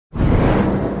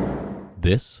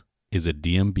This is a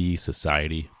DMB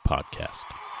Society podcast.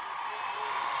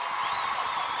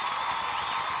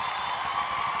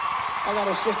 I got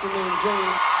a sister named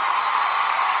Jane.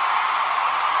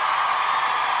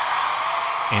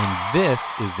 And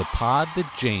this is the pod that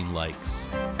Jane likes.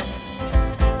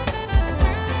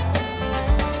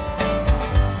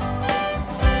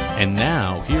 And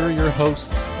now, here are your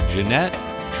hosts, Jeanette,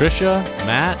 Trisha,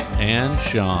 Matt, and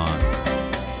Shawn.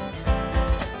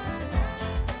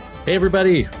 Hey,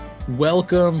 everybody.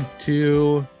 Welcome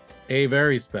to a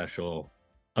very special,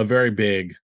 a very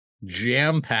big,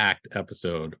 jam-packed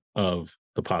episode of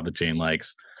the pod that Jane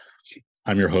likes.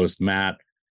 I'm your host, Matt.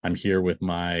 I'm here with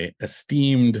my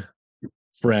esteemed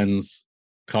friends,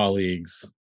 colleagues,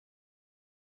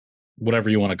 whatever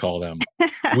you want to call them.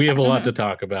 We have a lot to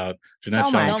talk about. Jeanette,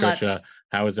 Shawn, and Trisha,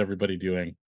 how is everybody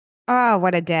doing? Oh,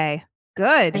 what a day.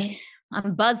 Good.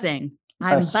 I'm buzzing.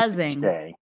 I'm buzzing.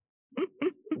 Day.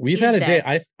 We've had a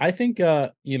day. I think I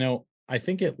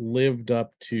think it lived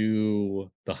up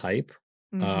to the hype.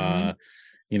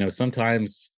 Mm-hmm.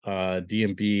 Sometimes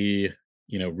DMB,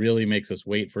 really makes us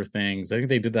wait for things. I think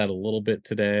they did that a little bit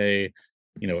today.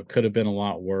 It could have been a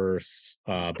lot worse.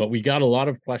 But we got a lot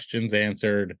of questions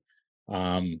answered.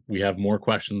 We have more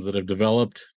questions that have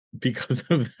developed because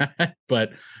of that,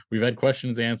 but we've had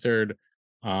questions answered.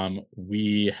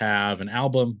 We have an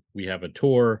album, we have a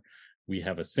tour, we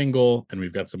have a single, and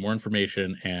we've got some more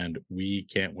information, and we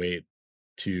can't wait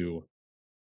to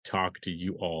talk to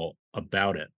you all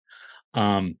about it.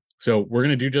 So we're going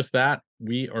to do just that.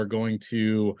 We are going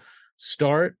to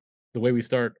start the way we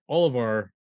start all of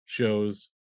our shows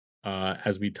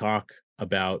as we talk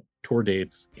about tour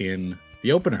dates in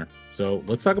the opener. So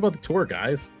let's talk about the tour,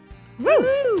 guys.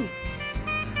 Woo!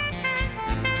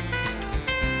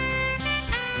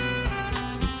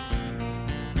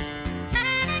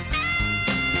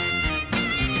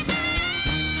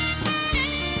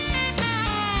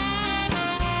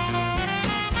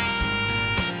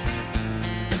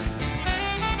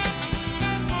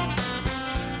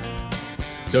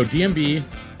 So DMB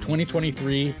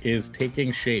 2023 is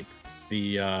taking shape.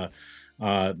 The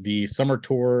summer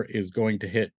tour is going to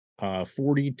hit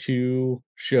 42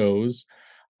 shows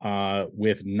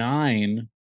with 9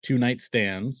 two-night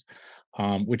stands,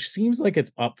 which seems like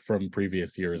it's up from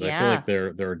previous years. Yeah. I feel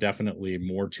like there are definitely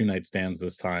more two-night stands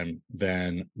this time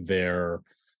than there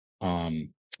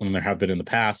have been in the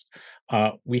past.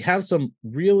 We have some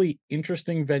really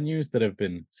interesting venues that have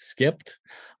been skipped.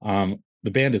 The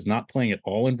band is not playing at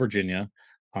all in Virginia.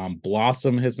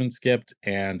 Blossom has been skipped,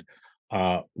 and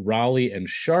Raleigh and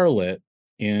Charlotte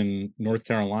in North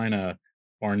Carolina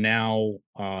are now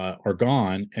are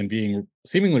gone and being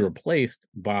seemingly replaced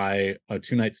by a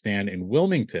two-night stand in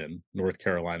Wilmington, North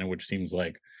Carolina, which seems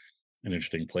like an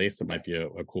interesting place. That might be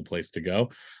a cool place to go.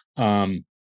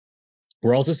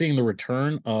 We're also seeing the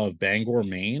return of Bangor,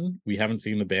 Maine. We haven't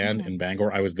seen the band in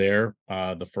Bangor. I was there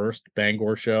the first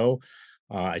Bangor show.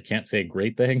 I can't say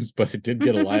great things, but it did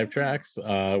get a live tracks,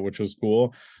 which was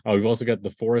cool. We've also got the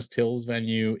Forest Hills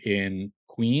venue in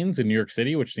Queens in New York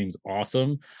City, which seems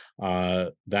awesome.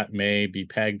 That may be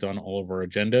pegged on all of our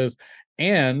agendas.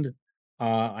 And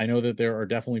I know that there are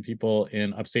definitely people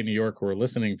in upstate New York who are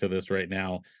listening to this right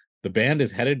now. The band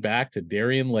is headed back to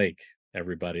Darien Lake,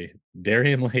 everybody.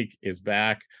 Darien Lake is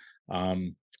back.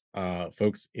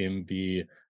 Folks in the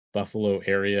Buffalo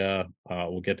area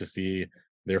will get to see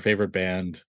their favorite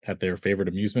band at their favorite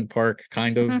amusement park,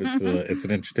 kind of. It's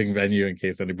an interesting venue in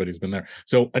case anybody's been there.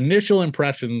 So initial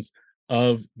impressions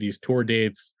of these tour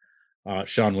dates.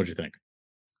 Shawn, what'd you think?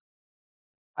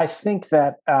 I think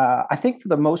that for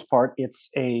the most part, it's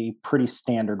a pretty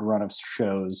standard run of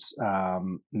shows.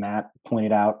 Matt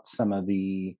pointed out some of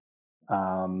the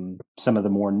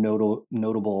more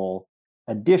notable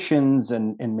additions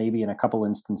and maybe in a couple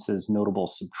instances notable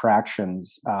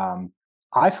subtractions.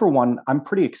 For one, I'm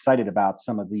pretty excited about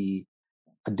some of the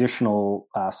additional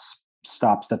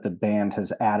stops that the band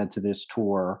has added to this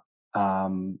tour.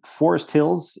 Forest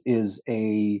Hills is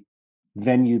a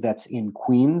venue that's in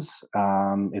Queens.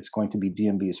 It's going to be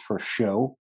DMB's first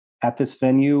show at this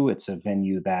venue. It's a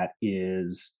venue that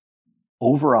is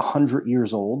over 100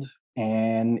 years old,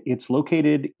 and it's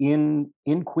located in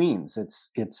Queens.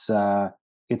 It's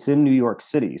in New York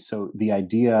City. So the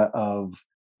idea of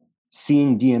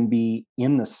seeing DMB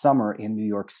in the summer in New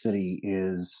York City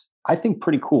is, I think,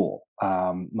 pretty cool.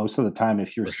 Most of the time,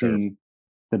 if you're seeing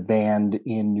the band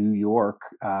in New York,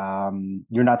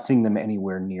 you're not seeing them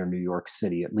anywhere near New York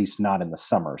City, at least not in the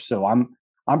summer. So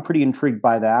I'm pretty intrigued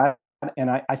by that.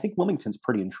 And I think Wilmington's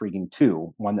pretty intriguing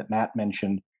too. One that Matt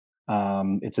mentioned.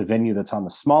 It's a venue that's on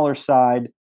the smaller side.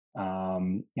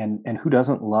 And who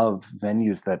doesn't love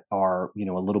venues that are,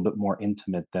 a little bit more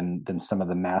intimate than some of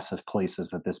the massive places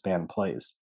that this band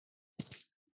plays?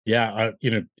 Yeah,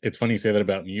 it's funny you say that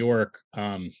about New York.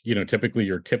 Typically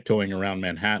you're tiptoeing around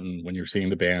Manhattan when you're seeing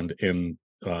the band in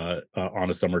on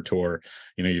a summer tour.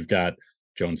 You've got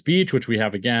Jones Beach, which we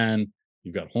have again.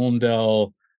 You've got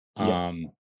Holmdel,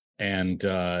 and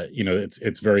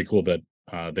it's very cool that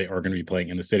they are going to be playing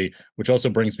in the city. Which also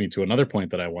brings me to another point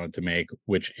that I wanted to make,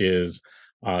 which is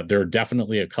there are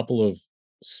definitely a couple of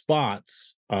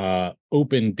spots,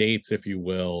 open dates, if you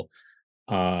will,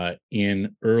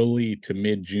 in early to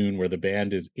mid-June, where the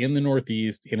band is in the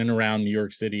Northeast, in and around New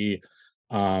York City,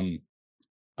 and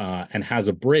has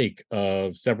a break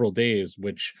of several days,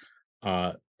 which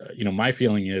my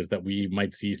feeling is that we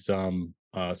might see some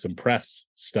press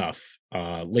stuff,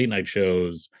 late night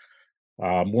shows,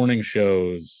 morning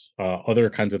shows, other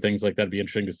kinds of things like that. It'd be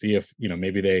interesting to see if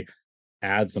maybe they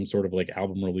add some sort of like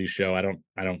album release show. I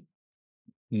don't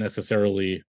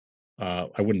necessarily,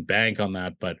 I wouldn't bank on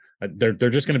that, but they're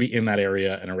just going to be in that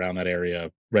area and around that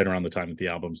area right around the time that the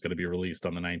album's going to be released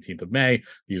on the 19th of May.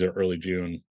 These are early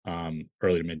June,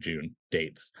 early to mid-June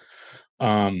dates.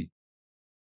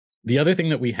 The other thing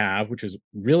that we have, which is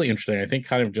really interesting, I think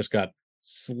kind of just got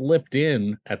slipped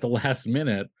in at the last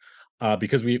minute,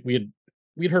 because we'd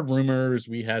heard rumors,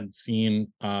 we had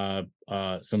seen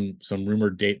some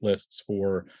rumored date lists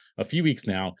for a few weeks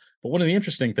now. But one of the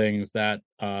interesting things that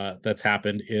that's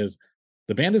happened is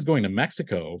the band is going to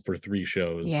Mexico for 3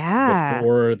 shows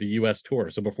before the U.S. tour.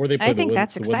 So before they play the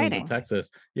Woodlands of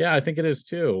Texas, I think it is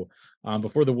too.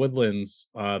 Before the Woodlands,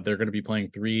 they're going to be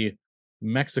playing 3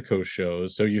 Mexico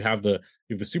shows. So you have the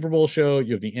Super Bowl show,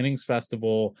 you have the Innings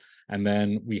Festival, and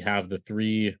then we have the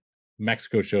 3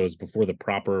 Mexico shows before the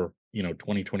proper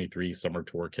 2023 summer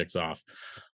tour kicks off.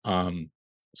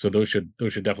 So those should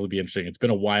definitely be interesting. It's been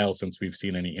a while since we've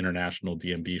seen any international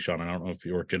DMB, Shawn. I don't know if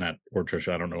you're Jeanette or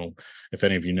Trisha. I don't know if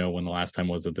any of you know when the last time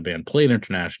was that the band played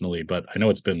internationally, but I know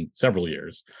it's been several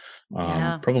years.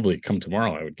 Probably come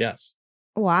tomorrow, I would guess.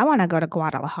 Well, I want to go to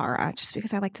Guadalajara just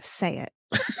because I like to say it.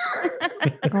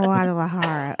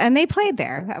 Guadalajara. And they played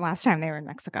there that last time they were in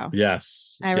Mexico.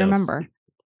 Yes. I remember.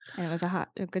 And it was a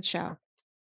good show.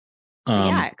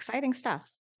 Exciting stuff.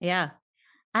 Yeah.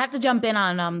 I have to jump in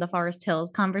on the Forest Hills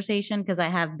conversation because I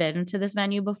have been to this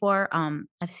venue before.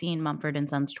 I've seen Mumford and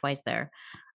Sons twice there.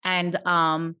 And it's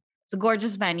a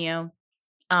gorgeous venue.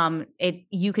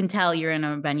 You can tell you're in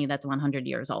a venue that's 100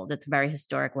 years old. It's very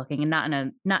historic looking and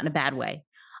not in a bad way.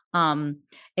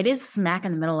 It is smack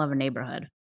in the middle of a neighborhood.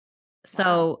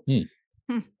 So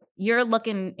you're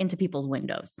looking into people's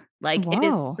windows. Like it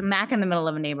is smack in the middle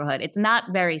of a neighborhood. It's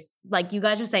not very, like you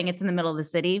guys are saying, it's in the middle of the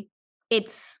city.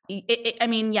 I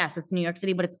mean, yes, it's New York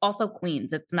City, but it's also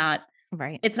Queens. It's not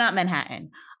It's not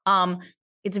Manhattan.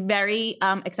 It's very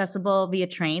accessible via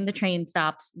train. The train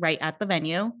stops right at the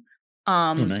venue.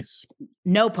 Nice.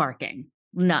 No parking,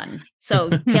 none. So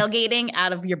tailgating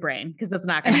out of your brain because it's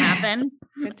not going to happen.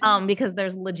 Because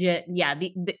there's legit,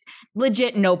 the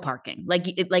legit no parking. Like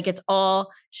it's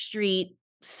all street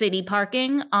city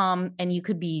parking. And you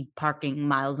could be parking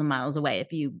miles and miles away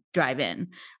if you drive in.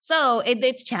 So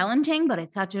it's challenging, but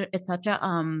it's such a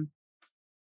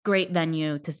great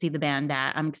venue to see the band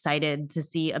at. I'm excited to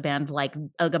see a band like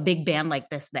a big band like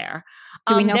this there.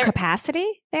 Do we know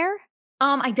capacity there?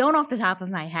 I don't off the top of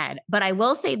my head, but I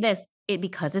will say this: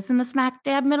 because it's in the smack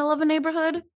dab middle of a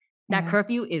neighborhood, that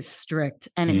curfew is strict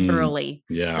and it's early.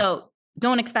 Yeah. So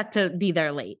don't expect to be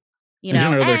there late.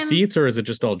 Are there seats or is it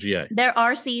just all GA? There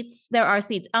are seats.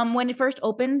 When it first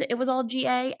opened, it was all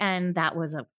GA, and that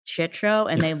was a shit show.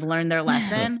 And they've learned their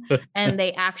lesson, and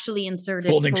they actually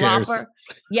inserted folding chairs.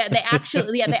 They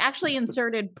actually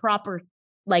inserted proper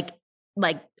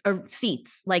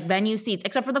seats, like venue seats,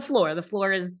 except for the floor. The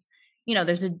floor is,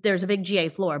 there's a big GA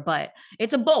floor, but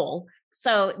it's a bowl.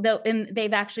 So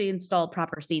they've actually installed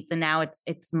proper seats, and now it's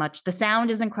the sound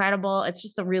is incredible. It's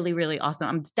just a really, really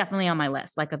awesome. It's definitely on my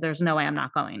list. Like, there's no way I'm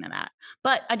not going to that.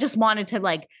 But I just wanted to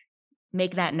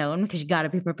make that known because you got to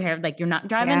be prepared. Like, you're not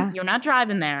driving. Yeah. You're not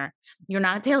driving there. You're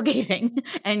not tailgating,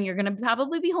 and you're gonna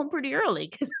probably be home pretty early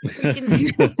because.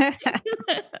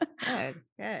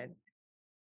 Good.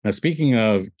 Now, speaking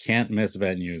of can't miss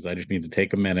venues, I just need to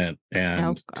take a minute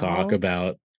and talk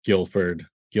about Guilford.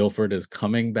 Guilford is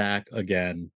coming back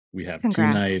again. We have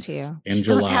Congrats 2 nights in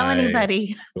July. Don't tell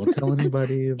anybody. Don't tell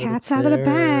anybody. Cat's out of the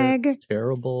bag. It's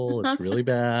terrible. It's really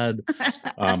bad.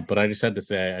 But I just had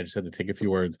to take a few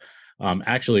words.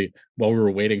 Actually, while we were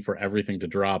waiting for everything to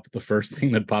drop, the first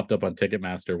thing that popped up on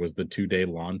Ticketmaster was the 2-day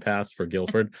lawn pass for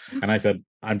Guilford. And I said,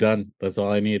 I'm done. That's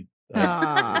all I need.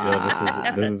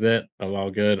 This is it. I'm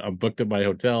all good. I'm booked at my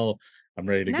hotel. I'm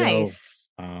ready to Nice.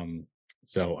 go.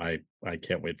 So I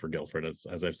can't wait for Guilford.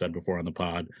 As I've said before on the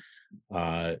pod,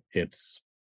 it's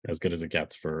as good as it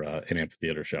gets for an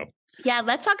amphitheater show. Yeah,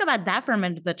 let's talk about that for a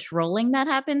minute. The trolling that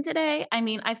happened today. I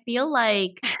mean, I feel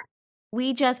like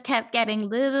we just kept getting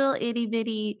little itty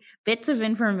bitty bits of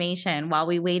information while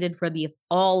we waited for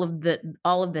all of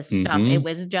this stuff. It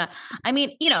was just, I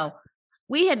mean,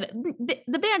 we had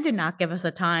the band did not give us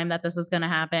a time that this was going to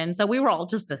happen, so we were all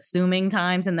just assuming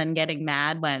times and then getting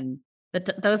mad when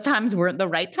those times weren't the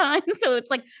right time. So it's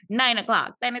like 9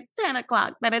 o'clock, then it's 10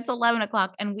 o'clock, then it's 11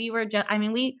 o'clock, and we were just, I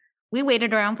mean, we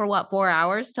waited around for 4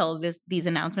 hours till these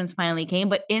announcements finally came.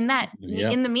 But in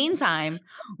the meantime,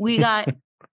 we got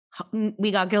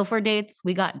Guilford dates,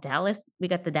 we got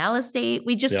the Dallas date.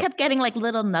 We just kept getting like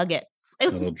little nuggets.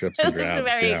 It was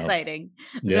very exciting.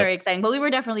 It was very exciting, but we were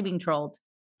definitely being trolled.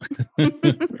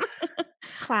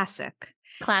 Classic.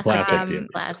 Here's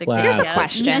a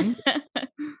question.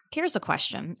 Here's a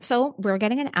question. So we're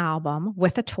getting an album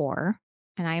with a tour,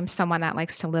 and I am someone that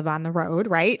likes to live on the road,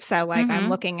 right? So like I'm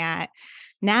looking at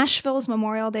Nashville's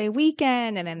Memorial Day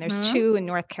weekend, and then there's 2 in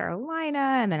North Carolina,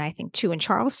 and then I think 2 in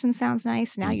Charleston sounds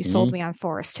nice. Now you sold me on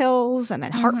Forest Hills, and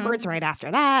then Hartford's right after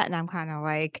that, and I'm kind of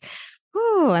like,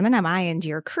 ooh, and then I'm eyeing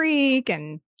Deer Creek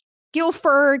and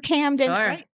Guilford, Camden,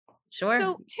 right? Sure.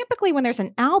 So typically when there's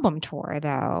an album tour,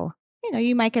 though,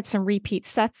 you might get some repeat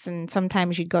sets, and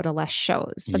sometimes you'd go to less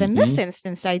shows. But in this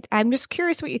instance, I'm just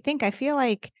curious what you think. I feel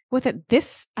like with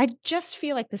I just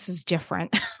feel like this is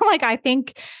different. Like I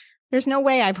think there's no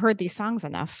way I've heard these songs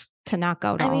enough to not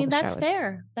go to all the that's shows.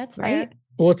 fair. That's right. fair.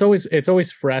 Well, it's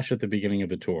always fresh at the beginning of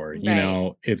the tour.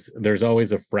 There's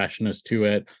always a freshness to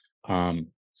it.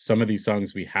 Some of these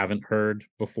songs we haven't heard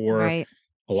before. Right.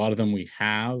 A lot of them we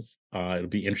have. It'll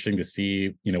be interesting to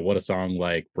see, what a song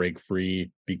like "Break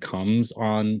Free" becomes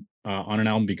on an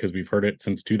album, because we've heard it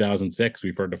since 2006.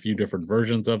 We've heard a few different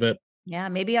versions of it. Yeah,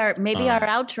 maybe our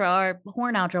outro, our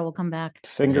horn outro will come back.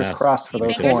 Fingers crossed for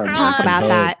those horns. Talk about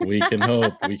that. We can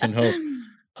hope. We can hope.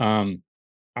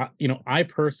 I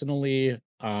personally,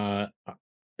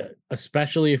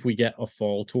 especially if we get a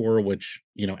fall tour, which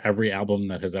every album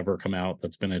that has ever come out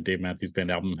that's been a Dave Matthews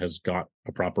Band album has got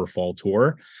a proper fall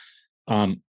tour.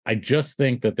 I just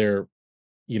think that there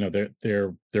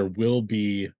will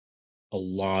be a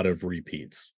lot of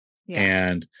repeats.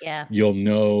 And you'll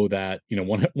know that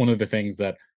one of the things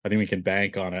that I think we can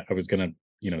bank on it. I was gonna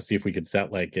see if we could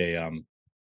set like a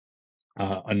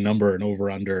number, an over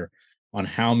under on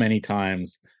how many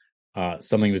times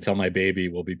Something to Tell My Baby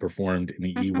will be performed in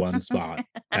the E1 spot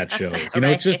at shows.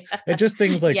 It's just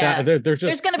things like that. There's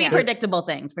going to be predictable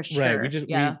things for sure.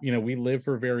 Right. We live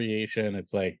for variation.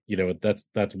 It's like,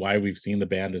 that's why we've seen the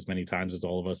band as many times as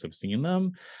all of us have seen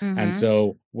them. And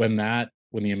so when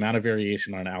the amount of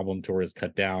variation on an album tour is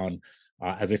cut down,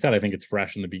 as I said, I think it's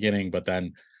fresh in the beginning, but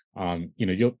then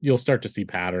you'll start to see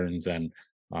patterns, and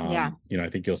I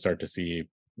think you'll start to see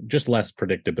just less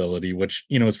predictability, which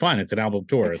is fine. It's an album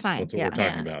tour. That's what we're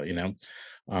talking about,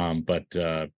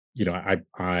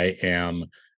 I am,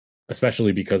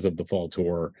 especially because of the fall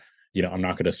tour, I'm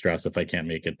not going to stress if I can't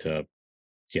make it to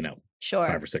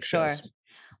 5 or 6 shows.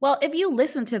 Well, if you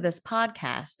listen to this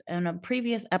podcast, in a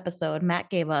previous episode, Matt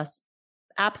gave us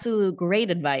absolute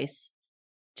great advice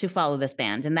to follow this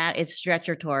band, and that is stretch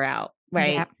your tour out,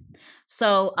 right? Yep.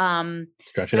 So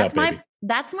stretch it out, baby.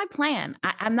 That's my plan.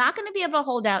 I'm not going to be able to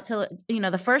hold out till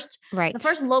the first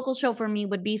local show for me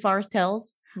would be Forest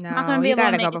Hills. No, I'm not going to be able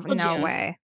to make it till no June.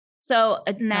 way. So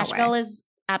Nashville is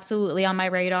absolutely on my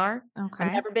radar. Okay.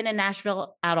 I've never been in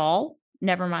Nashville at all.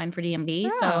 Never mind for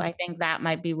DMB. So I think that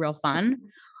might be real fun.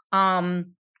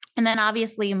 And then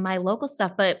obviously my local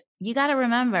stuff, but you got to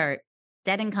remember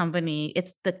Dead and Company.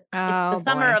 It's the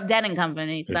summer of Dead and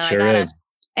Company. So I gotta.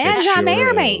 And John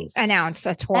Mayer may announce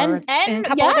a tour in a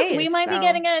couple of days. We might be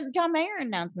getting a John Mayer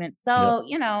announcement. So,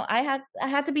 I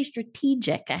had to be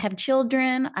strategic. I have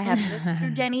children. I have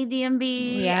Mr. Jenny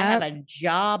DMB. I have a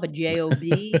job, a job.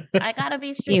 I got to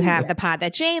be strategic. You have the pod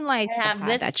that Jane likes, I have the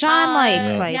pod that John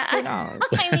likes. Like, who knows?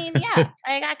 I mean,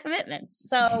 I got commitments.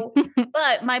 So,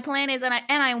 but my plan is, and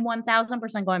I'm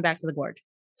 1000% going back to the Gorge.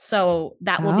 So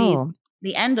that will be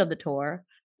the end of the tour.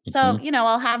 So,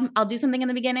 I'll do something in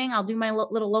the beginning. I'll do my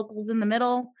little locals in the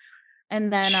middle.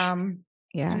 And then,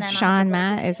 And then Shawn,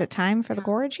 Matt, is it time for the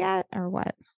Gorge yet or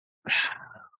what?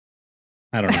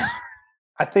 I don't know.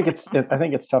 I think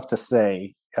it's tough to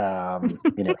say,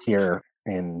 here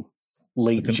in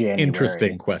late January.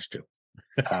 Interesting question.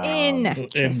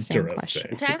 Interesting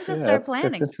question. Time to start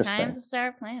planning. Time to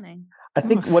start planning. I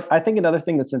think another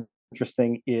thing that's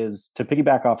interesting is to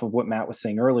piggyback off of what Matt was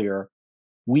saying earlier.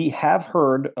 We have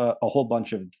heard a whole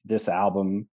bunch of this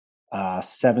album,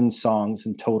 7 songs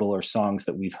in total are songs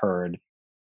that we've heard.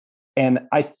 And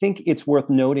I think it's worth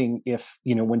noting if,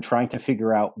 when trying to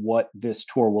figure out what this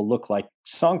tour will look like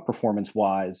song performance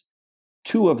wise,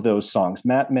 2 of those songs,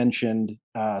 Matt mentioned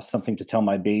Something to Tell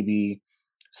My Baby.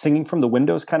 Singing from the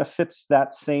Windows kind of fits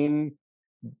that same,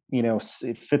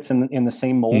 it fits in the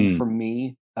same mold for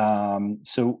me.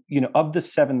 So, of the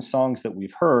 7 songs that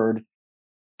we've heard,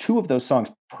 2 of those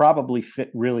songs probably fit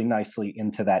really nicely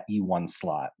into that E1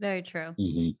 slot. Very true.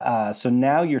 So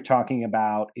now you're talking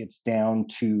about it's down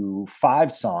to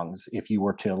 5 songs if you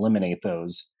were to eliminate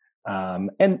those.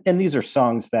 And these are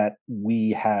songs that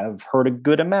we have heard a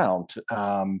good amount.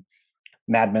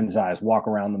 Madman's Eyes, Walk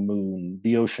Around the Moon,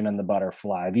 The Ocean and the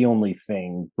Butterfly, The Only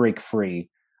Thing, Break Free.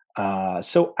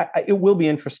 So it will be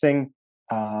interesting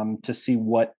to see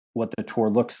what the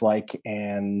tour looks like.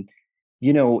 And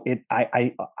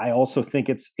I also think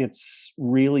it's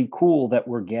really cool that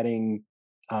we're getting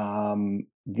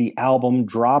the album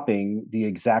dropping the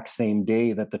exact same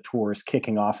day that the tour is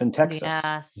kicking off in Texas.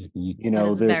 Yes.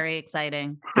 There's very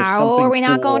exciting. How are we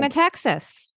not going to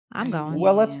Texas? I'm going.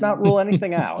 Well, let's not rule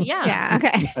anything out. Yeah.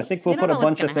 Okay. I think we'll put a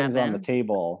bunch of things on the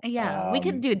table. Yeah. We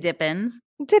could do dip-ins.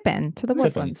 Dip in to the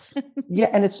woodlands. Yeah,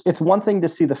 and it's one thing to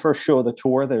see the first show of the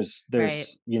tour. There's Right.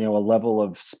 A level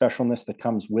of specialness that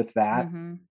comes with that.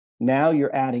 Now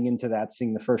you're adding into that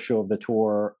seeing the first show of the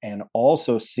tour and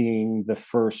also seeing the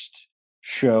first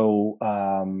show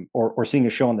or seeing a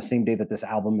show on the same day that this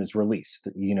album is released.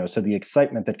 So the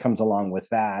excitement that comes along with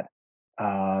that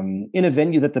in a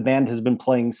venue that the band has been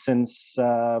playing since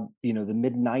the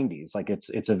mid 90s. Like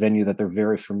it's a venue that they're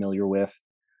very familiar with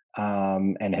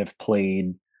and have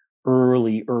played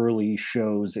early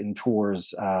shows in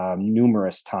tours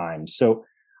numerous times. So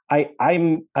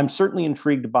I'm certainly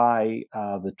intrigued by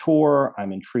the tour.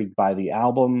 I'm intrigued by the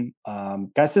album.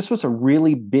 Guys, this was a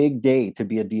really big day to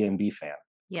be a DMB fan.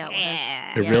 Yeah,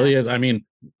 it really is. I mean,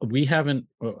 we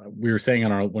were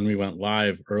saying when we went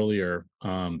live earlier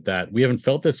that we haven't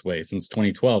felt this way since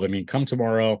 2012. I mean, Come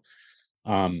Tomorrow,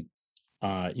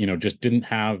 just didn't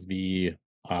have the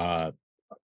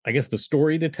I guess the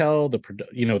story to tell.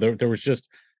 There was just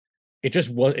it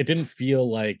didn't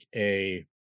feel like that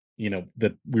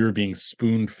we were being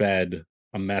spoon fed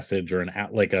a message or an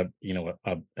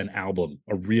album,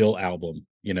 a real album,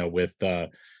 with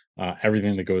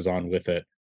everything that goes on with it.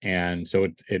 And so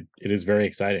it is very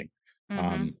exciting.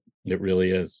 It really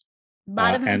is. A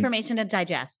lot of information to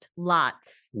digest.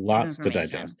 Lots to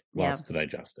digest. Lots to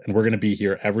digest. And we're going to be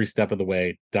here every step of the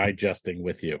way, digesting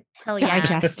with you. Hell yeah.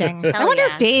 Digesting. I wonder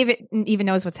if Dave even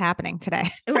knows what's happening today.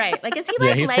 Right. Like, is he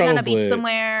laying on a beach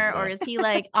somewhere? Or is he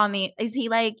sneaking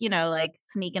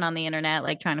on the internet,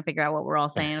 like trying to figure out what we're all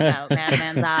saying about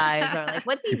Madman's Eyes? Or like,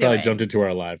 what's he doing? He probably jumped into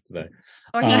our live today.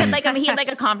 Or he had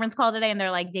a conference call today and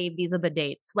they're like, Dave, these are the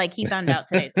dates. Like he found out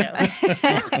today too.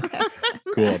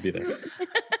 Cool. I'll be there.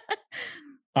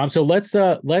 So let's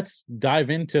dive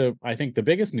into, I think, the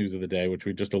biggest news of the day, which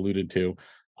we just alluded to,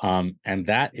 and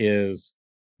that is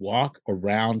Walk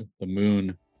Around the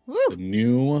Moon, the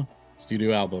new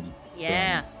studio album.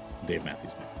 Yeah, from Dave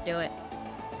Matthews. Let's do it.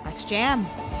 Let's jam.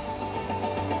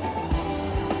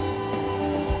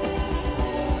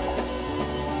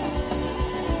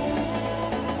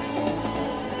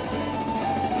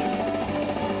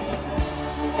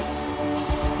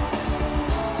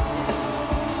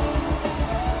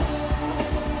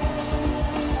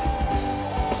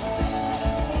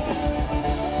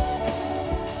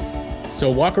 So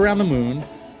Walk Around the Moon,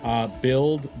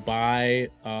 billed by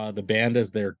the band as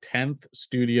their 10th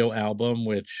studio album,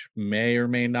 which may or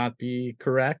may not be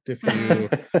correct. If you,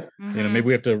 maybe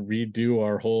we have to redo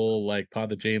our whole Pod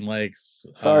That Jane Likes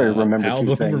Remember album.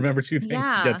 Two Things. Remember Two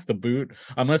Things gets the boot,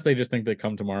 unless they just think that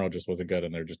Come Tomorrow just wasn't good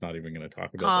and they're just not even going to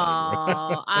talk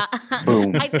about that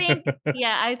anymore.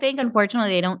 I think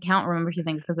unfortunately they don't count Remember Two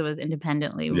Things because it was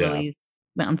independently released,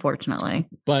 unfortunately.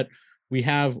 But we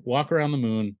have Walk Around the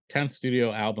Moon, 10th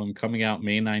studio album coming out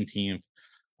May 19th.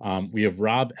 We have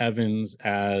Rob Evans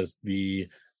as the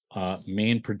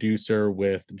main producer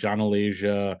with John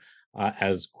Alasia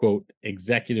as, quote,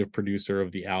 executive producer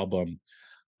of the album.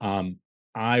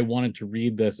 I wanted to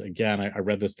read this again. I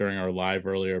read this during our live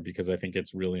earlier because I think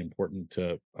it's really important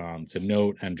to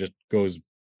note, and just goes,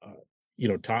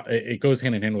 it goes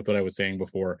hand in hand with what I was saying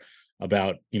before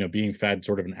about being fed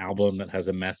sort of an album that has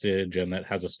a message and that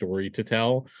has a story to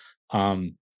tell.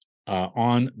 On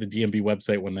the DMB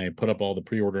website, when they put up all the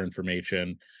pre-order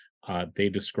information, they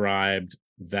described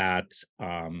that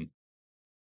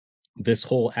this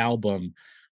whole album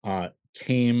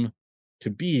came to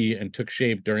be and took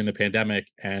shape during the pandemic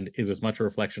and is as much a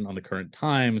reflection on the current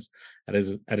times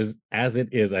as it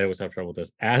is, I always have trouble with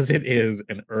this, as it is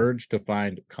an urge to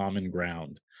find common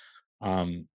ground.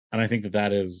 And I think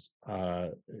that is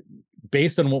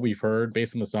based on what we've heard,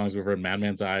 based on the songs we've heard,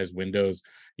 Madman's Eyes, Windows,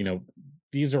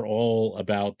 these are all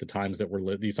about the times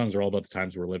that these songs are all about the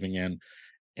times we're living in.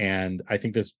 And I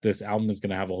think this album is going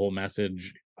to have a whole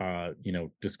message,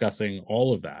 discussing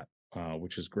all of that,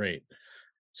 which is great.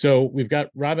 So we've got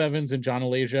Rob Evans and John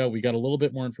Alasia. We got a little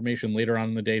bit more information later on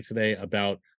in the day today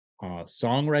about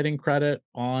songwriting credit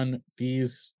on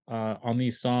these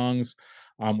songs.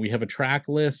 We have a track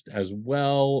list as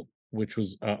well, which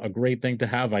was a great thing to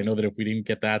have. I know that if we didn't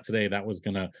get that today, that was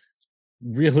going to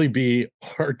really be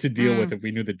hard to deal with if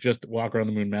we knew that just Walk Around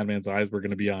the Moon, Madman's Eyes were going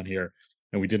to be on here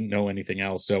and we didn't know anything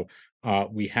else. So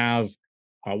we have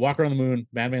Walk Around the Moon,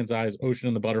 Madman's Eyes, Ocean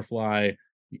and the Butterfly,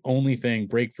 The Only Thing,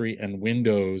 Break Free, and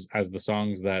Windows as the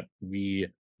songs that we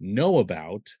know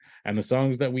about. And the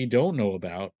songs that we don't know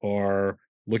about are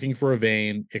Looking for a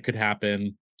Vein, It Could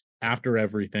Happen, After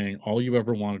Everything, All You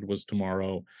Ever Wanted Was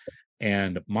Tomorrow,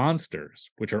 and Monsters,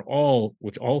 which all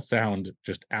sound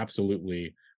just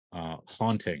absolutely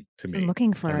haunting to me.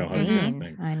 Looking for a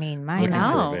vein. I mean, my I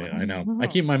know.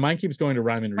 My mind keeps going to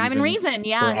Rhyme and Reason. Rhyme and Reason,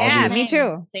 yeah. Yeah, me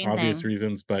too. Same obvious thing.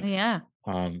 reasons, but yeah.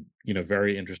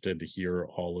 Very interested to hear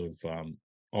all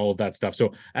of that stuff.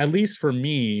 So at least for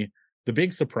me, the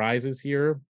big surprises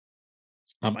here,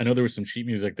 I know there was some sheet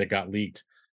music that got leaked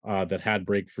that had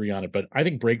Break Free on it, but I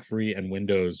think Break Free and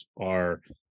Windows are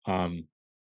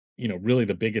really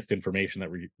the biggest information that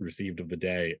we received of the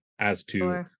day as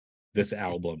to this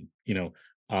album. We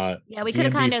could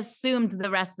have kind of assumed the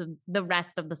rest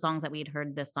of the songs that we'd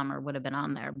heard this summer would have been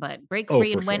on there, but Break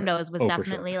Free and Windows was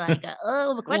definitely like a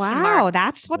question mark. Wow,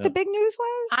 that's what the big news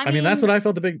was. I mean, that's what I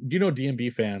felt.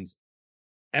 DMB fans,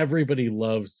 everybody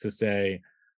loves to say,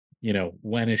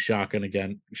 when is Shotgun gonna get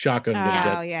the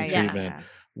treatment? Yeah.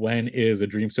 When is A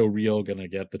Dream So Real gonna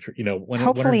get the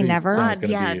hopefully when never.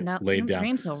 Laid down.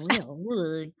 Dream So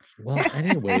Real. Well,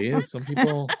 anyways, some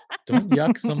people don't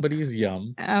yuck somebody's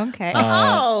yum. Okay.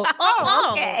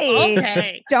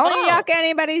 Okay. Don't yuck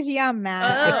anybody's yum,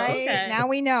 Matt. Right? Okay. Now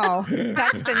we know.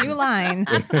 That's the new line.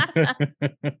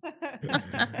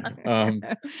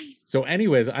 So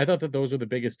anyways, I thought that those were the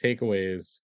biggest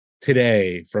takeaways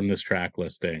today from this track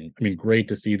listing. I mean, great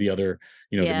to see the other,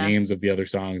 the names of the other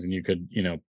songs, and you could,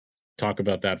 talk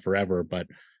about that forever. But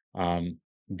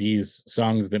these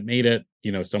songs that made it,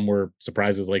 some were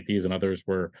surprises like these, and others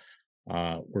were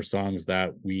songs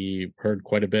that we heard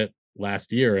quite a bit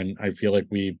last year, and I feel like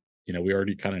we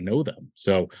already kind of know them.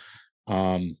 So,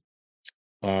 Shawn,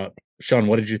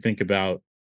 what did you think about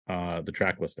the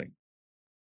track listing?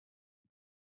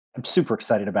 I'm super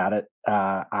excited about it.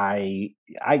 I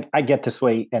get this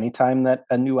way anytime that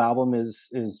a new album is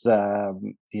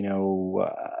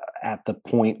at the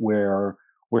point where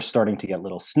we're starting to get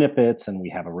little snippets and we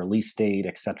have a release date,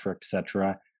 et cetera, et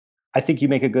cetera. I think you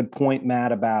make a good point,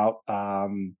 Matt, about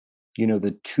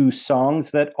the two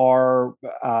songs that are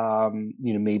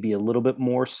maybe a little bit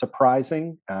more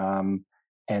surprising. And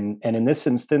in this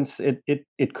instance,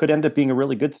 it could end up being a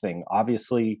really good thing.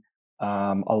 Obviously,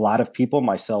 a lot of people,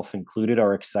 myself included,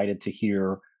 are excited to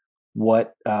hear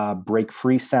what Break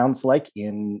Free sounds like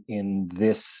in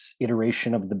this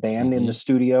iteration of the band in the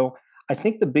studio. I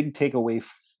think the big takeaway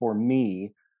for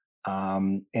me,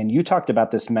 and you talked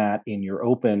about this, Matt, in your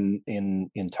open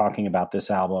in talking about this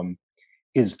album,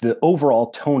 is the overall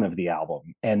tone of the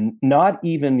album, and not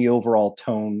even the overall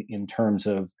tone in terms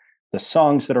of the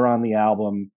songs that are on the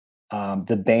album.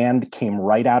 The band came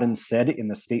right out and said in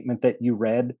the statement that you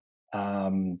read,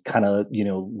 kind of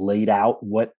laid out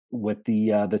what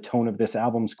the tone of this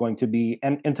album is going to be,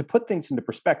 and to put things into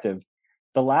perspective,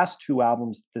 the last two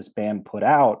albums this band put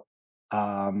out,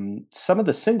 some of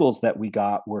the singles that we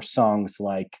got were songs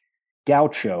like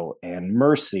Gaucho and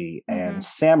Mercy and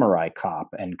Samurai Cop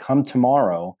and Come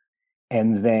Tomorrow,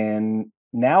 and then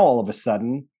now all of a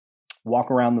sudden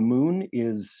Walk Around the Moon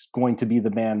is going to be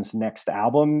the band's next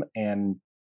album, and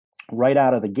right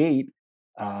out of the gate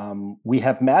we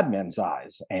have Madman's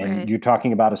Eyes, and you're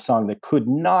talking about a song that could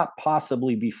not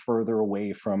possibly be further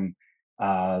away from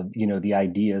the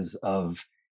ideas of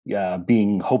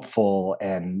being hopeful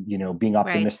and being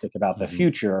optimistic about the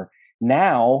future.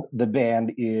 Now the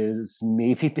band is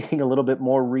maybe being a little bit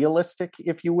more realistic,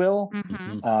 if you will.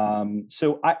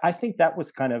 So I think that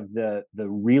was kind of the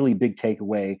really big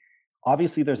takeaway.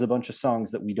 Obviously, there's a bunch of songs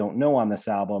that we don't know on this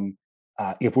album.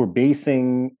 If we're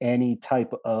basing any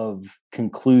type of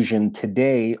conclusion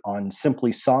today on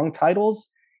simply song titles,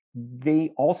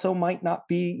 they also might not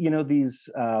be, these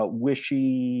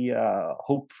wishy,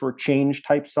 hope for change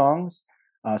type songs.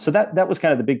 So that was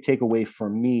kind of the big takeaway for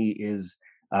me is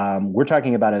we're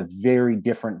talking about a very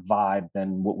different vibe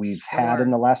than what we've had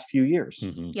in the last few years.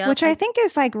 Mm-hmm. Yep. Which I think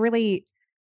is like really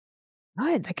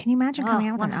good. Like, can you imagine coming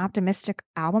out with an optimistic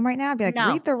album right now? I'd be like,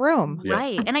 read the room.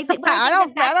 Right. And I think, I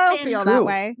don't feel that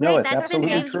way. No, right, it's that's been absolutely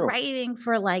Dave's true. writing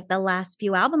for like the last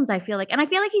few albums, I feel like. And I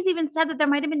feel like he's even said that there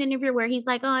might have been an interview where he's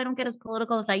like, oh, I don't get as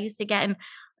political as I used to get.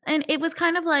 And it was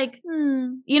kind of like,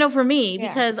 for me,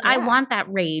 because I want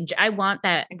that rage. I want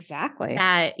that. Exactly.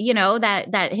 That,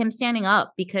 that him standing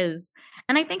up because,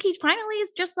 and I think he finally is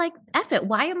just like, F it.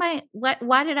 Why am I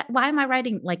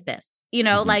writing like this?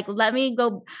 Like, let me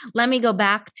go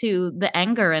back to the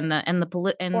anger and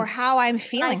or how I'm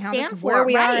feeling, how this, where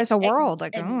we are as a world.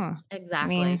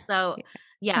 Exactly. So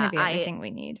yeah, it's everything we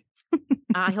need.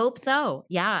 I hope so.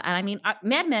 Yeah. And I mean,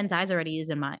 Mad Men's Eyes already is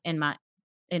in my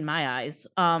eyes.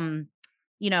 I've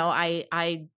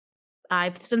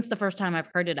since the first time I've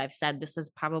heard it, I've said this is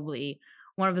probably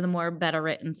one of the more better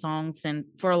written songs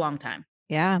for a long time.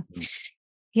 Yeah.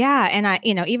 Yeah. And I,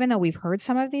 even though we've heard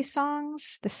some of these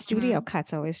songs, the studio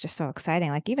cut's always just so exciting.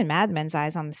 Like even Mad Men's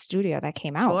Eyes on the studio that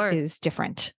came out is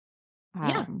different.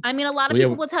 Yeah. I mean, a lot of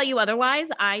people will tell you otherwise.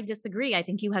 I disagree. I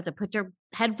think you have to put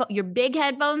your big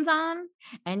headphones on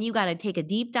and you got to take a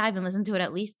deep dive and listen to it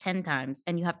at least 10 times.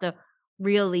 And you have to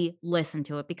really listen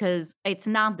to it because it's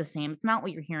not the same. It's not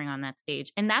what you're hearing on that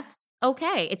stage. And that's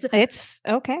okay. It's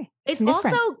okay. It's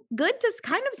also good to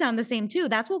kind of sound the same too.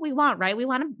 That's what we want, right? We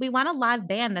want a live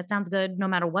band that sounds good no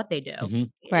matter what they do. Mm-hmm.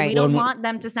 Right. We don't want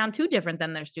them to sound too different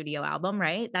than their studio album,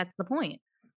 right? That's the point.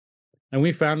 And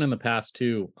we found in the past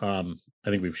too, I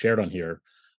think we've shared on here,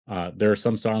 there are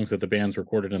some songs that the band's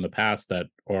recorded in the past that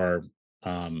are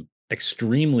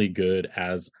extremely good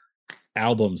as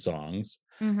album songs.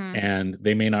 Mm-hmm. And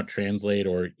they may not translate,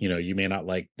 or you may not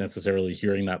like necessarily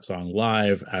hearing that song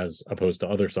live as opposed to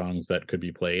other songs that could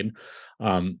be played,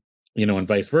 and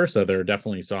vice versa. There are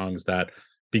definitely songs that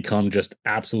become just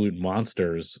absolute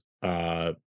monsters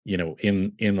in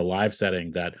the live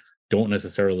setting that don't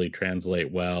necessarily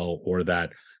translate well, or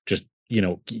that just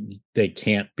they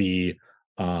can't be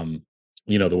the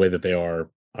way that they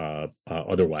are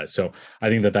otherwise. So I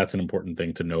think that that's an important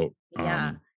thing to note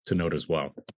as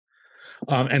well.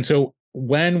 And so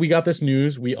when we got this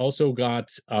news, we also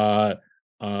got a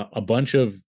bunch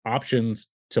of options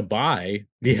to buy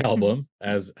the album,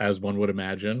 as one would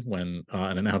imagine when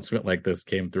an announcement like this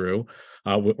came through,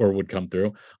 or would come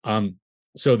through.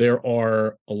 So there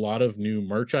are a lot of new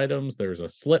merch items. There's a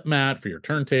slip mat for your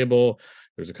turntable.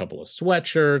 There's a couple of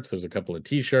sweatshirts. There's a couple of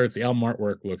t-shirts. The album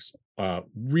artwork looks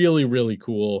really, really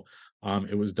cool.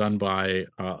 It was done by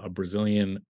a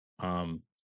Brazilian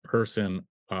person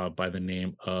by the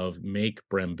name of Make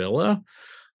Brambilla.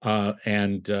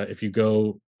 And if you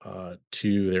go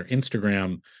to their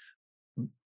Instagram,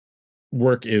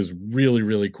 work is really,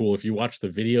 really cool. If you watch the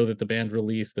video that the band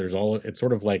released, it's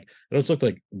sort of like, it almost looked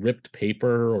like ripped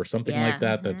paper or something like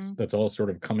that. Mm-hmm. That's all sort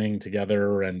of coming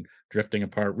together and drifting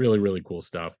apart. Really, really cool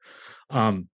stuff.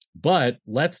 But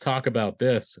let's talk about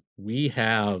this. We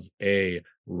have a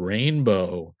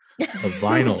rainbow of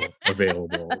vinyl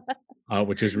available,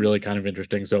 which is really kind of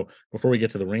interesting. So before we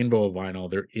get to the rainbow of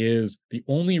vinyl, there is the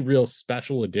only real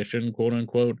special edition, quote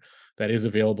unquote, that is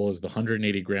available is the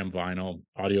 180 gram vinyl,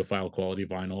 audiophile quality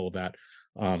vinyl that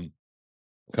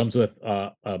comes with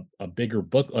a bigger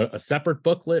book, a separate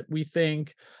booklet, we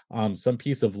think, some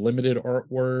piece of limited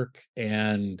artwork,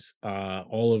 and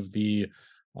all of the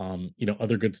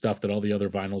other good stuff that all the other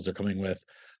vinyls are coming with.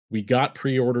 We got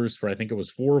pre-orders for, I think it was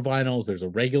 4 vinyls. There's a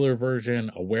regular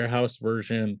version, a warehouse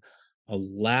version, a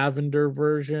lavender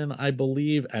version, I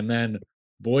believe, and then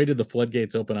boy did the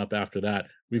floodgates open up after that.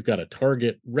 We've got a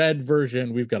Target red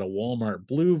version, we've got a Walmart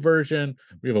blue version,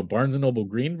 we have a Barnes & Noble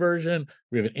green version,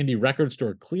 we have an indie record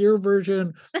store clear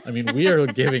version. I mean, we are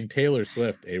giving Taylor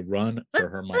Swift a run for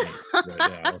her money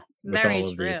right now. It's very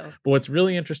true. But what's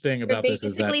really interesting about this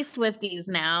is that basically Swifties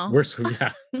now. What's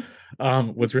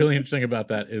really interesting about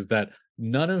that is that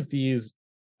none of these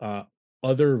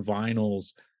other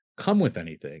vinyls come with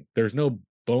anything. There's no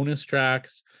bonus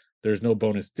tracks, there's no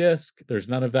bonus disc, there's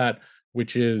none of that,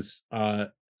 which is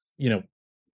the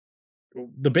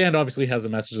band obviously has a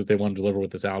message that they want to deliver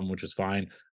with this album, which is fine.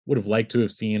 Would have liked to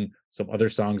have seen some other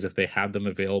songs if they had them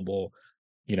available,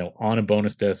 on a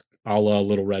bonus disc, a la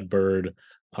Little Red Bird,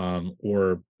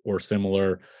 or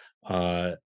similar.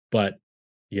 But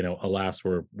alas,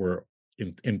 we're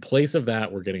in place of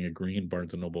that, we're getting a green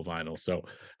Barnes and Noble vinyl. So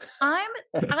I'm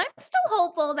still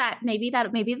hopeful that maybe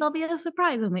there'll be a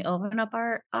surprise when we open up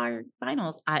our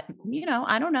vinyls. I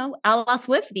don't know. A la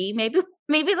Swiftie, maybe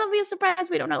there'll be a surprise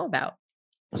we don't know about.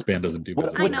 This band doesn't do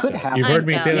business. What could happen? You've heard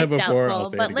me say that it's before. Doubtful, I'll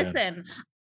say but it again. listen,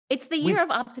 it's the year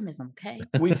of optimism. Okay,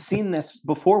 we've seen this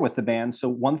before with the band. So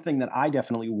one thing that I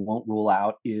definitely won't rule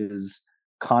out is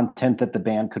content that the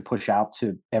band could push out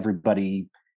to everybody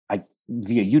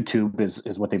via YouTube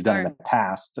is what they've done in the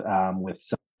past, with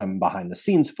some behind the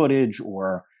scenes footage,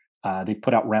 or they've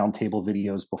put out roundtable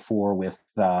videos before with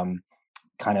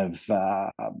kind of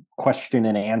question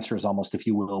and answers, almost, if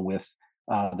you will, with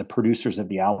the producers of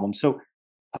the album. So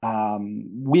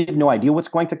we have no idea what's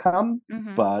going to come,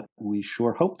 but we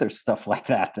sure hope there's stuff like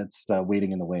that's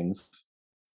waiting in the wings.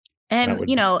 And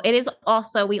it is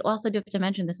also, we also do have to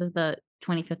mention, this is the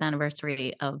 25th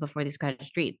anniversary of Before These Crowded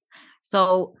Streets.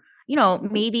 So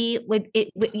maybe with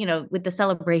the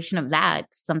celebration of that,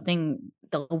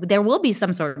 there will be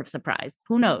some sort of surprise.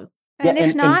 Who knows? And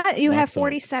if not, you have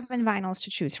 47 vinyls to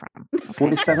choose from. Okay?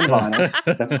 47 vinyls.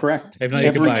 That's correct. If not,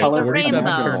 you could buy 47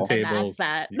 rainbow, turntables.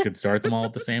 that. You could start them all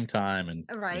at the same time, and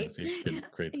right. So you could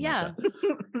create some Yeah.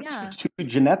 like that. To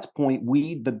Jeanette's point,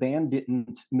 the band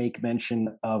didn't make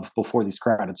mention of Before These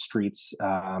Crowded Streets,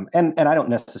 and I don't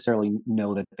necessarily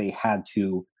know that they had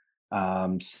to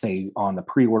say on the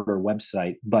pre-order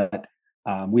website, but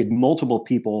we had multiple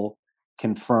people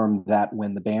confirm that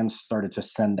when the band started to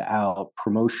send out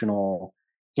promotional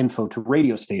info to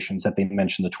radio stations, that they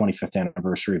mentioned the 25th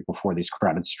anniversary of Before These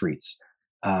Crowded Streets.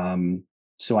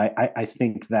 So I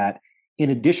think that in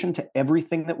addition to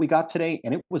everything that we got today,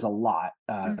 and it was a lot,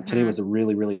 today was a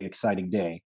really, really exciting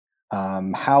day.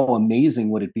 How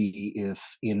amazing would it be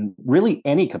if in really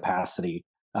any capacity,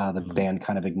 the band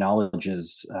kind of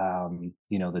acknowledges, the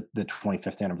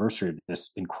 25th anniversary of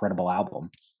this incredible album.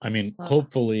 I mean,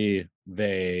 hopefully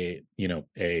they do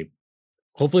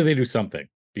something,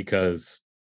 because,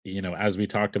 as we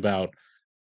talked about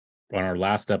on our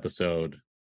last episode,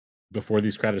 Before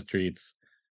These Crowded Streets,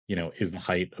 is the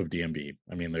height of DMB.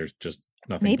 I mean, there's just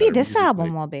nothing. Maybe this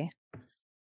album will be.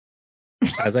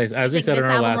 As we said in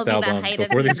our last album,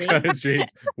 Before These Crowded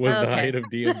Streets was the height of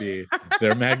DMB,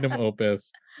 their magnum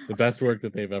opus, the best work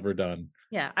that they've ever done.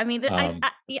 Yeah, I mean,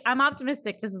 I'm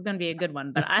optimistic this is going to be a good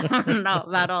one, but I don't know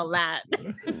about all that.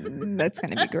 That's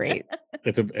going to be great.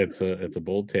 It's a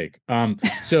bold take.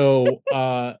 So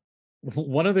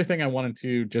one other thing I wanted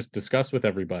to just discuss with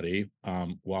everybody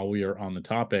while we are on the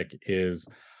topic is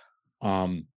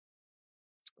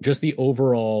just the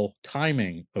overall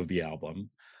timing of the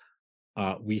album.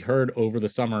 We heard over the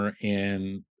summer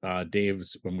in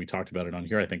Dave's, when we talked about it on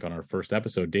here, I think on our first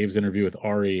episode, Dave's interview with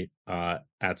Ari at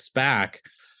SPAC,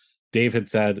 Dave had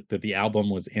said that the album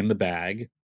was in the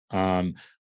bag.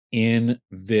 In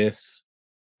the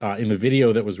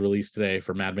video that was released today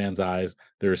for Madman's Eyes,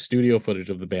 there is studio footage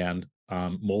of the band.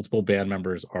 Multiple band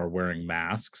members are wearing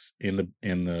masks in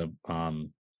the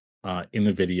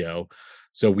video.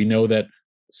 So we know that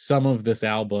some of this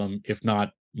album, if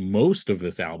not most of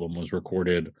this album, was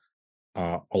recorded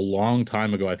a long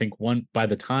time ago. I think by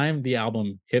the time the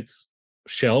album hits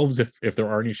shelves, if there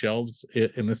are any shelves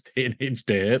in this day and age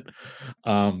to hit,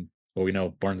 well, we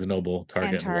know Barnes and Noble,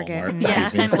 Target, and Walmart.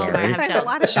 Yes, and Walmart. There's a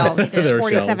lot of shelves. There's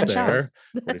 47 shelves.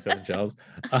 47 shelves.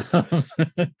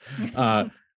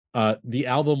 The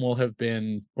album will have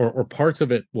been, or parts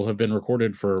of it will have been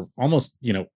recorded for almost,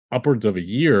 upwards of a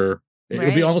year. Right.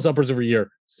 It'll be almost upwards of a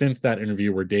year since that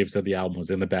interview where Dave said the album was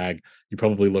in the bag. You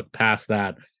probably look past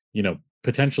that,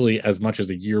 potentially as much as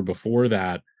a year before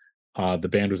that, the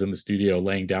band was in the studio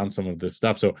laying down some of this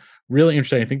stuff. So really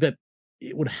interesting. I think that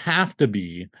it would have to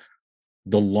be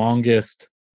the longest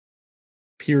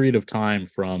period of time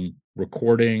from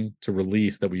recording to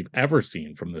release that we've ever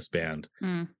seen from this band.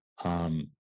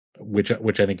 Which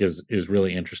I think is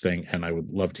really interesting, and I would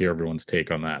love to hear everyone's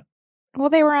take on that. Well,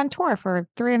 they were on tour for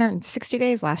 360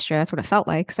 days last year. That's what it felt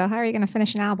like. So how are you going to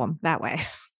finish an album that way?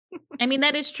 I mean,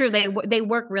 that is true. They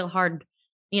work real hard,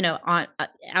 out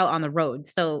on the road.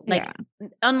 So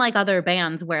unlike other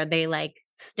bands where they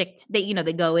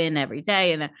they go in every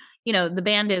day, and the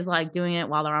band is like doing it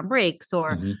while they're on breaks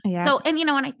or so. And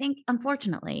and I think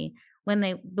unfortunately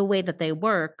the way that they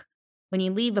work, when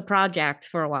you leave a project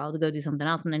for a while to go do something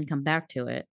else and then come back to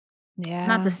it, it's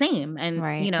not the same. And,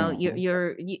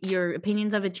 your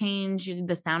opinions of it change,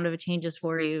 the sound of it changes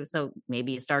for you. So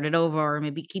maybe you start it over, or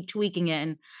maybe keep tweaking it.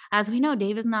 And as we know,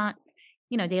 Dave is not,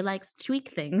 Dave likes to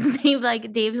tweak things.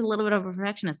 Dave's a little bit of a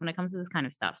perfectionist when it comes to this kind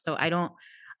of stuff. So I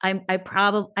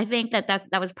think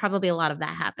that was probably a lot of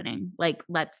that happening. Like,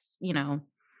 let's,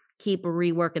 keep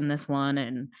reworking this one.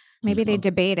 And maybe they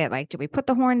debate it. Like, do we put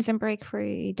the horns in Break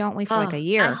Free? Don't we for like a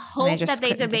year? I hope that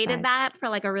they debated decide. that for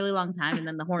like a really long time, and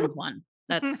then the horns won.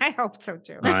 That's I hope so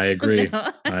too. I agree.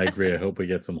 I agree. I hope we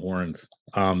get some horns.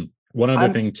 One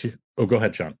other thing too. Oh, go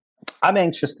ahead, Shawn. I'm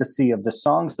anxious to see of the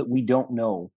songs that we don't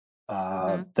know,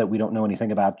 that we don't know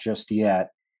anything about just yet,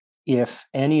 if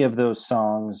any of those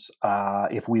songs,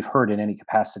 if we've heard in any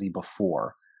capacity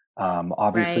before.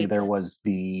 Obviously, there was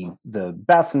the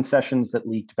Batson sessions that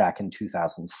leaked back in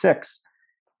 2006.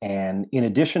 And in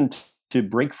addition to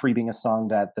Break Free being a song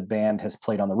that the band has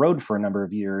played on the road for a number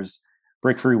of years,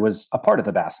 Break Free was a part of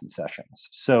the Batson sessions.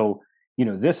 So,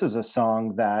 this is a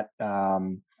song that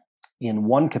in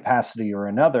one capacity or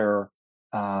another,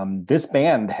 this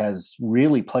band has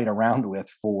really played around with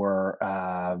for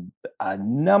a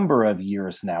number of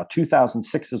years now.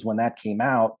 2006 is when that came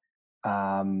out.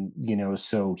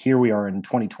 So here we are in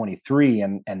 2023,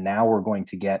 and now we're going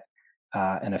to get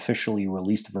an officially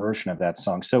released version of that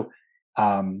song. So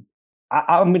I'm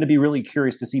going to be really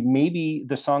curious to see, maybe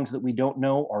the songs that we don't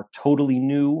know are totally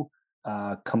new,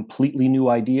 completely new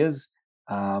ideas.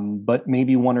 But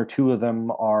maybe one or two of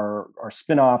them are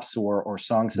spin-offs or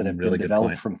songs that have been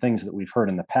developed from things that we've heard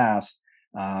in the past.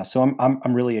 So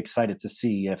I'm really excited to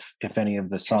see if any of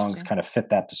the songs kind of fit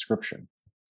that description.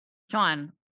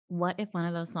 Shawn, what if one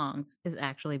of those songs is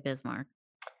actually Bismarck?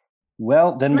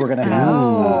 Well, then we're going to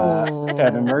have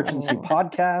an emergency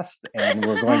podcast, and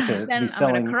we're going to be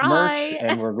selling merch,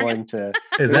 and we're going to.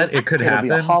 It could happen.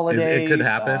 Be a holiday. It could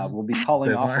happen. We'll be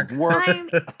calling Bismarck off of work.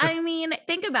 I mean,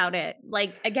 think about it.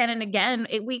 Like, again and again,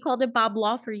 we called it Bob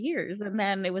Law for years, and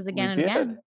then it was again and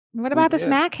again. What about this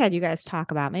Mac head you guys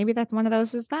talk about? Maybe that's one of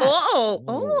those is that. Wow,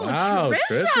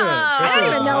 Trisha. I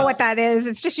don't even know what that is.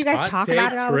 It's just you guys talk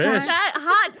about it all the time. That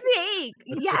hot take.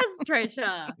 Yes,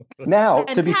 Trisha. Now,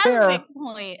 to be fair,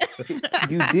 point.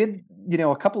 You did,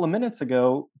 a couple of minutes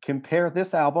ago, compare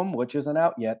this album, which isn't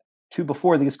out yet, to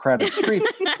Before These Crowded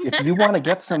Streets. If you want to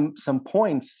get some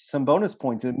points, some bonus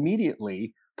points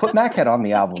immediately, put Machead on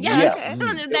the album. Yes.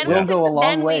 Then we'll go a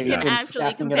long way in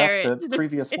stacking it up to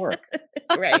previous work.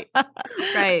 Right.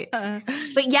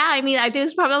 But yeah, I mean, this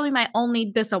is probably my only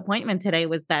disappointment today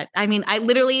was that, I mean, I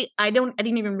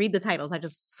didn't even read the titles. I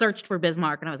just searched for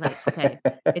Bismarck and I was like, okay,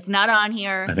 it's not on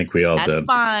here. I think we all did. That's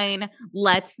fine.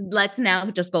 Let's now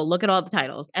just go look at all the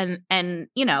titles and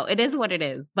it is what it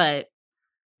is, but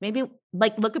maybe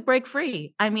look at Break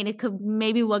Free. I mean,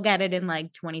 maybe we'll get it in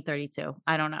like 2032.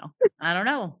 I don't know.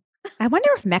 I wonder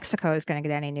if Mexico is going to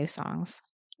get any new songs.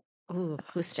 Ooh,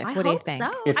 acoustic. What do you think?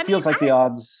 So. It feels like the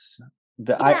odds.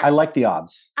 I like the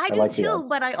odds. I do like too,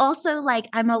 but I also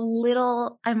I'm a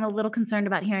little concerned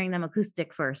about hearing them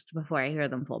acoustic first before I hear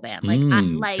them full band. You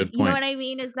know what I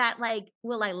mean? Is that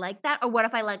will I like that, or what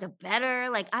if I like it better?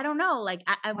 I don't know.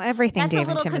 Everything. That's Dave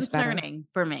a little and Tim concerning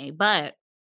for me, but.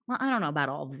 Well, I don't know about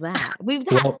all that. We've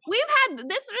had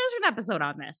this is an episode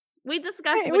on this. We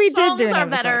discussed which songs are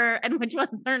better and which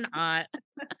ones are not.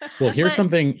 Well, here's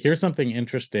something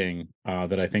interesting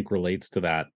that I think relates to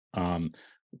that.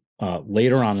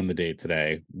 Later on in the day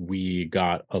today, we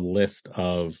got a list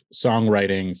of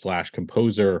songwriting /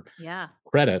 composer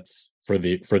credits for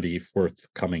the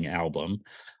forthcoming album.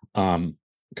 A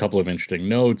couple of interesting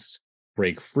notes.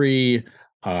 Break Free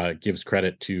gives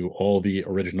credit to all the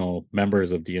original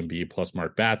members of DMB plus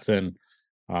Mark Batson.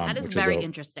 That is very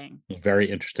interesting. Very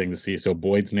interesting to see. So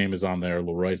Boyd's name is on there,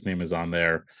 Leroy's name is on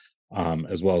there,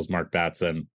 as well as Mark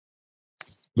Batson.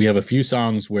 We have a few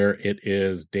songs where it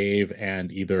is Dave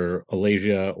and either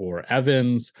Alasia or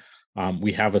Evans.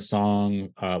 We have a song,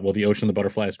 The Ocean the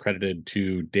Butterfly is credited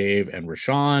to Dave and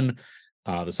Rashawn.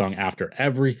 The song After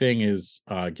Everything is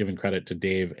given credit to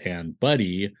Dave and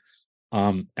Buddy.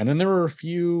 And then there were a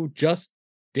few just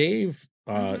Dave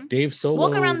solo.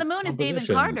 Walk Around the Moon is Dave and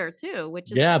Carter too, which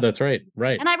is that's right.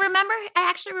 And I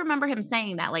actually remember him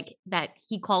saying that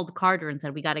he called Carter and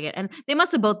said we got to get, and they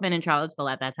must have both been in Charlottesville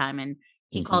at that time, and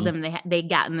he called them. They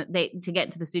to get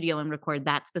into the studio and record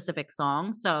that specific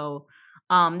song. So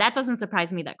that doesn't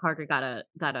surprise me that Carter got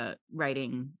a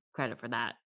writing credit for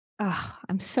that. Oh,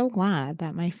 I'm so glad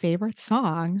that my favorite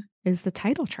song is the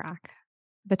title track,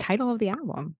 the title of the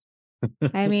album.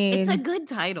 I mean, it's a good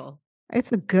title.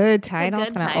 It's a good title.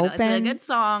 It's gonna open. It's a good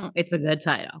song. It's a good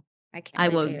title. I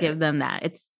will give them that.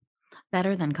 It's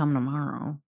better than Come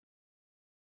Tomorrow.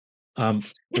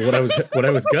 What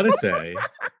I was gonna say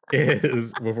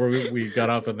is before we got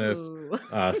off on this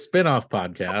spin-off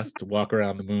podcast, Walk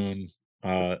Around the Moon,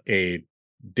 a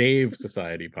Dave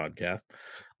Society podcast,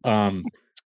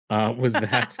 was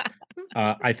that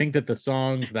I think that the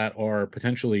songs that are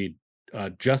potentially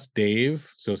just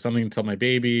Dave, so Something to Tell My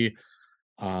Baby,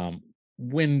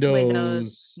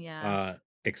 Windows, yeah.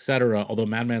 etc. Although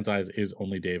Madman's Eyes is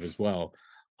only Dave as well.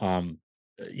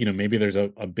 Maybe there's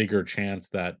a bigger chance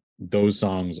that those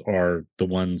songs are the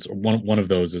ones, or one of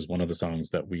those is one of the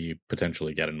songs that we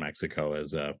potentially get in Mexico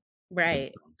as a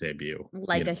right debut,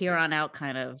 like a here on out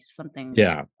kind of something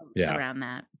around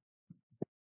that.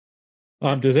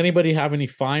 Does anybody have any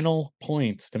final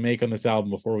points to make on this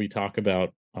album before we talk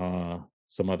about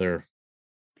some other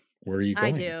where are you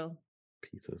going I do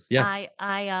pieces? Yes.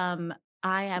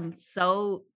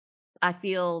 I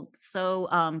feel so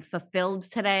fulfilled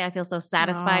today. I feel so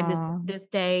satisfied this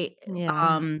day.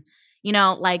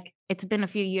 Like it's been a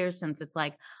few years since it's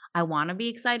like I want to be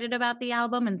excited about the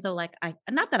album, and so like I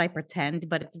not that I pretend,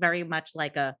 but it's very much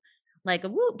like a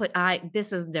woo, but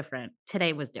this is different.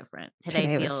 Today was different.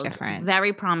 Today feels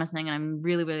very promising, and I'm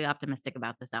really, really optimistic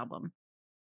about this album.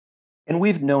 And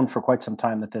we've known for quite some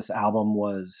time that this album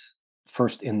was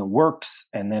first in the works,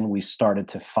 and then we started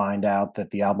to find out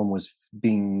that the album was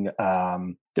being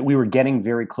that we were getting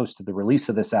very close to the release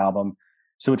of this album.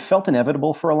 So it felt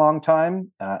inevitable for a long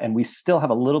time, and we still have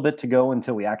a little bit to go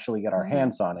until we actually get our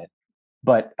hands on it.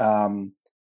 But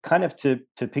kind of to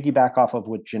piggyback off of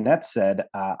what Jeanette said,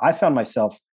 I found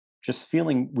myself just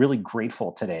feeling really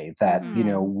grateful today that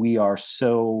we are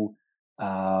so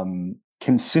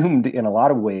consumed in a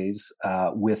lot of ways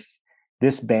with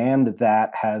this band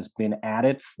that has been at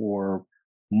it for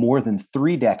more than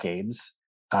 3 decades.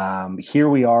 Here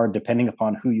we are, depending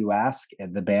upon who you ask,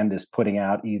 and the band is putting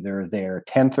out either their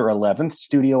 10th or 11th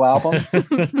studio album.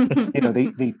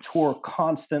 They tour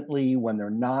constantly. When they're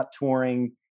not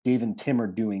touring, Dave and Tim are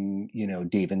doing,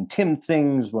 Dave and Tim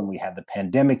things. When we had the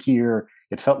pandemic year,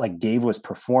 it felt like Dave was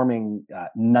performing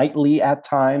nightly at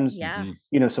times. Yeah.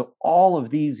 So all of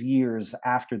these years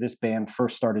after this band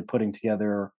first started putting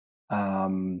together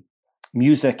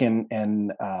music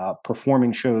and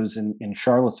performing shows in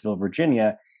Charlottesville,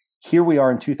 Virginia, here we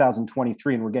are in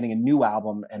 2023, and we're getting a new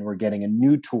album and we're getting a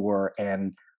new tour.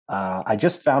 And I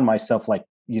just found myself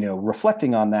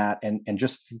reflecting on that and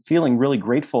just feeling really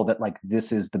grateful that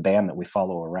this is the band that we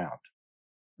follow around.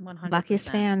 100%. Luckiest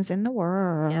fans in the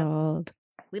world. Yep.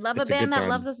 We love a band that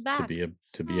loves us back. To be a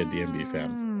DMB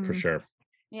fan, for sure.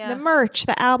 Yeah. The merch,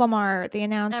 the album art, the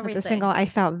announcement, the single, I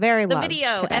felt very loved. The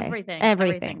video, today.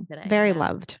 Everything today. Very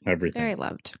loved. Everything. Very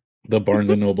loved. The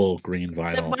Barnes and Noble green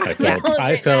vinyl.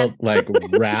 I felt like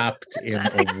wrapped in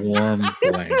a warm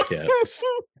blanket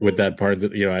with that Barnes.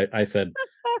 I said,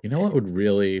 what would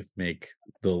really make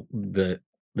the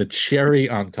cherry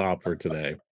on top for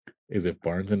today is if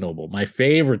Barnes and Noble, my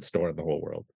favorite store in the whole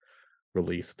world,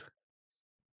 released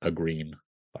a green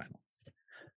vinyl.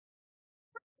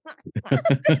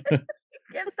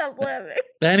 Can't stop laughing.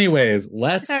 Anyways,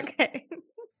 let's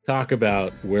talk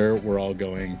about where we're all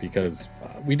going, because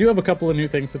we do have a couple of new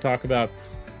things to talk about.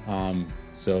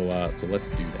 So let's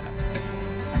do that.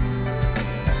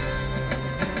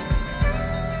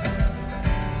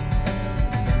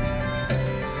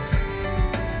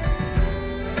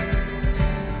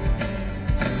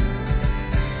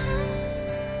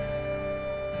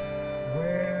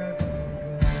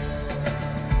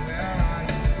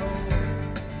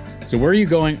 So where are you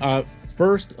going?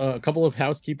 First, a couple of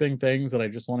housekeeping things that I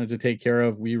just wanted to take care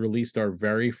of. We released our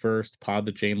very first Pod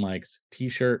the Chain Likes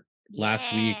t-shirt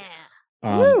last week.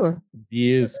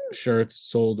 These shirts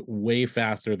sold way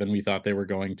faster than we thought they were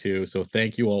going to. So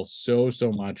thank you all so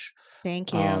much.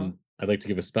 Thank you. I'd like to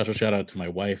give a special shout out to my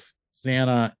wife,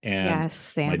 Santa, and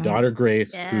my daughter,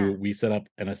 Grace, who we set up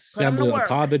a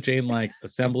Pod the Chain Likes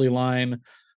assembly line.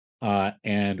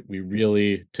 And we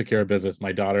really took care of business.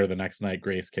 My daughter, the next night,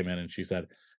 Grace came in and she said,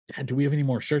 "Dad, do we have any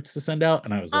more shirts to send out?"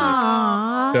 And I was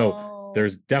like, "So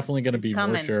there's definitely going to be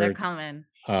more shirts. They're coming."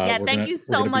 Thank you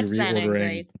so much, Santa and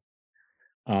Grace.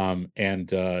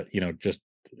 Just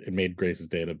it made Grace's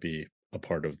day to be a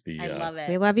part of the. I love it.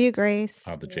 We love you, Grace.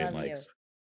 The Chain Likes.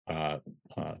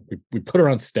 We put her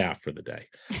on staff for the day.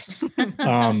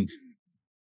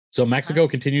 So Mexico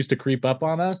continues to creep up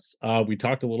on us. We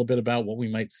talked a little bit about what we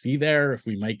might see there, if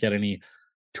we might get any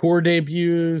tour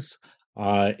debuts,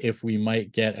 if we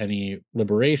might get any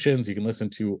liberations. You can listen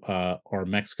to our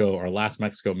last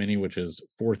Mexico mini, which is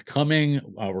forthcoming.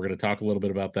 We're going to talk a little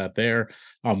bit about that there.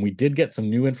 We did get some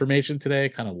new information today,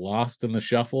 kind of lost in the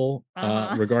shuffle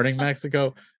regarding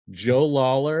Mexico. Joe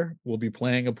Lawler will be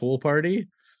playing a pool party.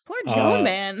 Poor Joe,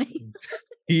 man.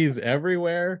 He's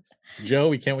everywhere. Joe,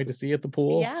 we can't wait to see you at the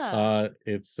pool. Yeah.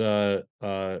 It's gonna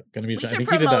be. We should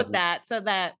promote that so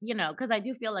that, because I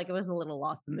do feel like it was a little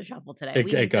lost in the shuffle today.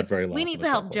 It got very lost. We need to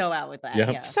help Joe out with that. Yep.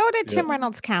 Yeah. So did Tim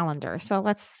Reynolds' calendar. So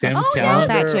let's Tim's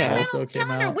calendar also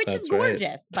came out, which is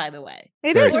gorgeous, by the way.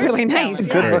 It is really nice.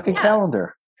 Good looking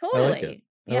calendar. Totally.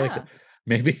 I like it.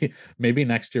 Maybe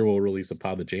next year we'll release a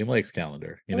Pod the Jane Lakes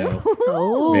calendar.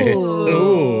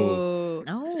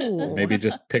 Maybe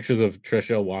just pictures of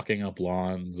Trisha walking up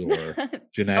lawns, or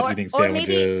Jeanette eating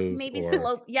sandwiches, maybe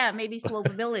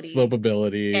slopeability,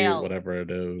 slopeability, whatever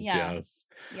it is. Yeah. Yes.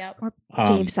 Yep. Or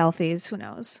Dave selfies. Who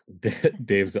knows?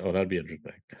 Dave's. Oh, that'd be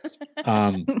interesting.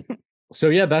 So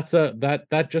yeah,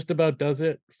 that just about does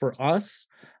it for us.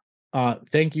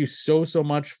 Thank you so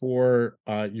much for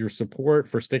your support,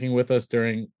 for sticking with us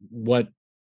during what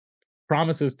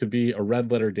promises to be a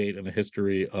red letter date in the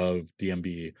history of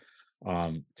DMB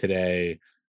today,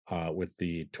 with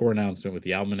the tour announcement, with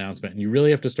the album announcement. And you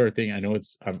really have to start thinking,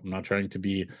 I'm not trying to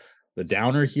be the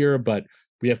downer here, but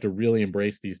we have to really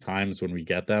embrace these times when we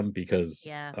get them, because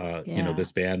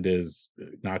this band is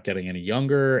not getting any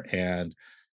younger. And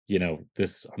I'm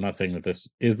not saying that this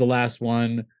is the last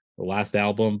one, the last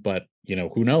album, but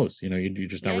who knows? You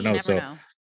just never know.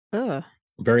 I'm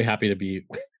very happy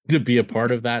to be a part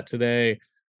of that today.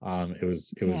 It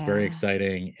was very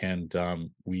exciting, and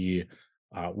we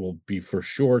will be for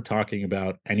sure talking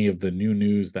about any of the new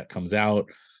news that comes out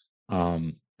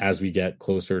as we get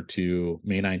closer to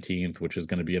May 19th, which is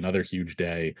going to be another huge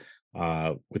day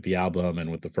with the album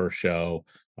and with the first show.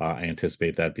 I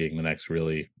anticipate that being the next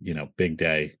really big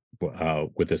day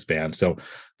with this band. So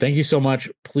thank you so much.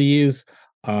 Please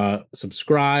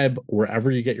subscribe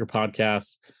wherever you get your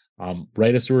podcasts.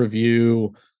 Write us a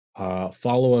review.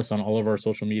 Follow us on all of our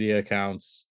social media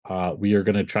accounts. We are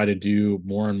going to try to do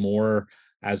more and more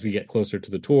as we get closer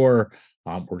to the tour.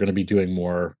 We're going to be doing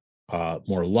more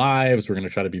lives. We're going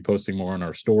to try to be posting more on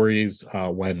our stories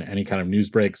when any kind of news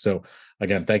breaks. So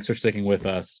again, thanks for sticking with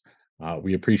us.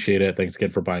 We appreciate it. Thanks again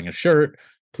for buying a shirt.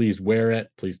 Please wear it.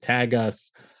 Please tag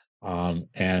us.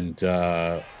 And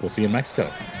we'll see you in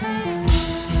Mexico.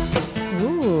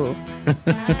 Ooh.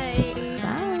 Bye.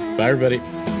 Bye, everybody.